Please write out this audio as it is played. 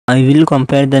I will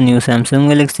compare the new Samsung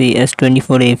Galaxy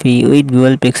S24 FE with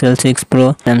Google Pixel 6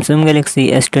 Pro. Samsung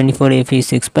Galaxy S24 FE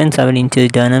 6.7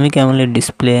 inches dynamic AMOLED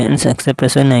display and success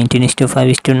ratio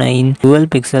 19:5:9. Google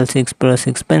Pixel 6 Pro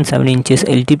 6.7 inches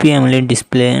LTP AMOLED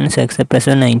display and success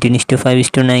ratio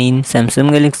 19:5:9.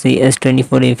 Samsung Galaxy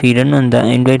S24 FE run on the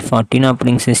Android 14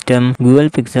 operating system. Google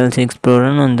Pixel 6 Pro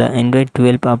run on the Android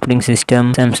 12 operating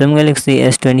system. Samsung Galaxy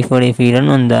S24 FE run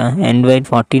on the Android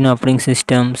 14 operating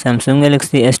system. Samsung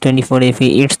Galaxy S24 FE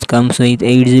it comes with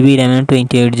 8GB RAM and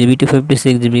 28GB to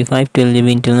 56GB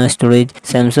 512GB internal storage.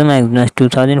 Samsung Exynos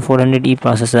 2400E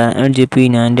processor and GPU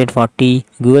 940.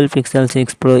 Google Pixel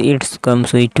 6 Pro it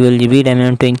comes with 12GB RAM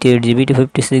and 28GB to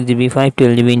 56GB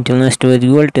 512GB internal storage.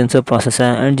 Google Tensor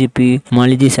processor and GPU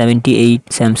Mali G78.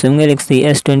 Samsung Galaxy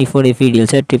S24 FE real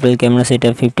set triple camera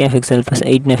setup 50MP plus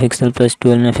 8MP plus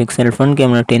 12MP front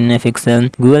camera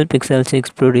 10MP. Google Pixel 6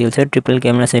 Pro real set triple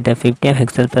camera setup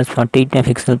 50MP plus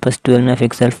 48MP plus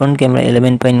 12MP front camera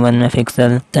 11.1MP.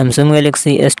 Samsung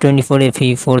Galaxy S24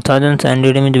 FE 4000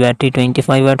 mAh battery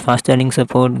 25W fast charging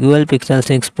support. Google Pixel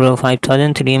 6 Pro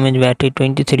 5003 mAh battery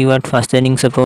 23W fast charging support.